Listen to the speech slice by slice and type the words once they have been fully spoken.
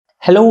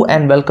Hello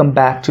and welcome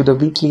back to the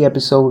weekly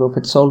episode of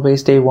It's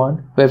Always Day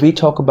One, where we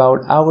talk about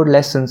our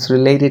lessons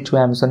related to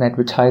Amazon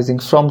advertising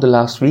from the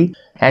last week.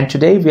 And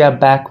today we are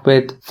back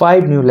with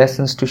 5 new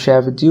lessons to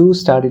share with you,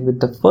 starting with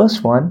the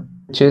first one,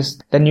 which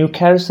is the new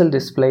carousel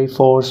display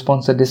for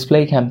sponsored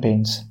display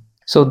campaigns.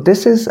 So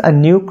this is a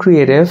new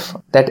creative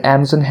that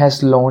Amazon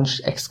has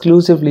launched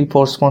exclusively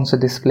for sponsored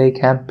display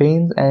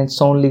campaigns, and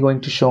it's only going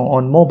to show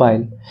on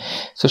mobile.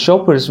 So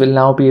shoppers will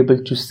now be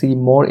able to see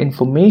more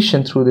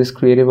information through this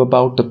creative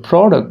about the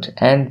product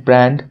and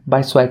brand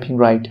by swiping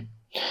right.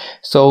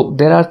 So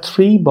there are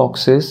 3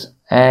 boxes,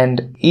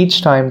 and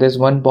each time there's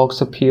one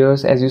box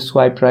appears as you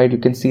swipe right, you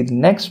can see the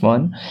next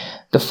one.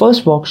 The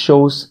first box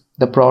shows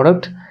the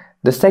product,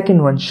 the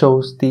second one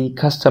shows the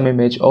custom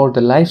image or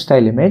the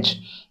lifestyle image,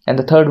 and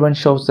the third one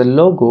shows the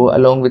logo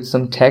along with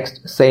some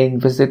text saying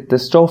visit the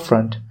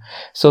storefront.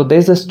 So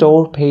there's a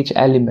store page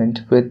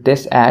element with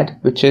this ad,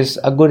 which is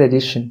a good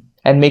addition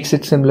and makes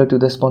it similar to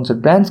the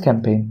sponsored brands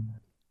campaign.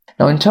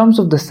 Now in terms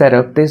of the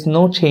setup, there's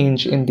no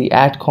change in the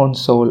ad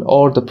console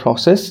or the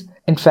process.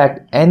 In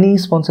fact, any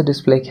sponsored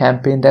display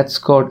campaign that's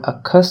got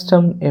a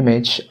custom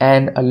image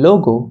and a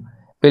logo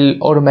will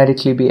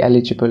automatically be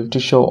eligible to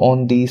show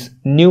on these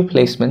new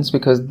placements,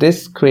 because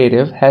this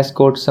creative has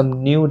got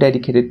some new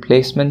dedicated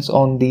placements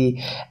on the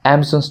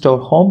Amazon store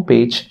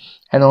homepage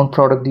and on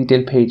product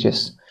detail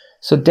pages.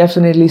 So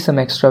definitely some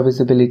extra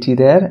visibility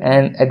there,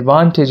 and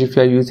advantage if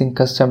you are using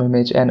custom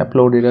image and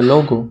uploaded a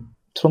logo.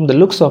 From the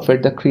looks of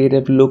it, the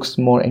creative looks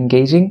more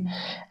engaging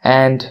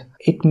and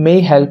it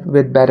may help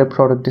with better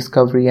product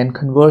discovery and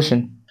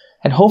conversion.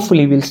 And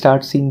hopefully we'll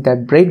start seeing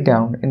that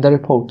breakdown in the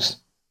reports.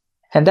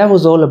 And that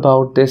was all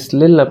about this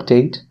little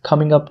update.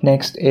 Coming up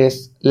next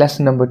is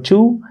lesson number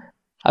 2,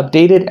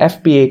 updated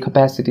FBA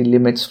capacity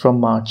limits from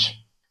March.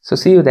 So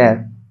see you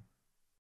there.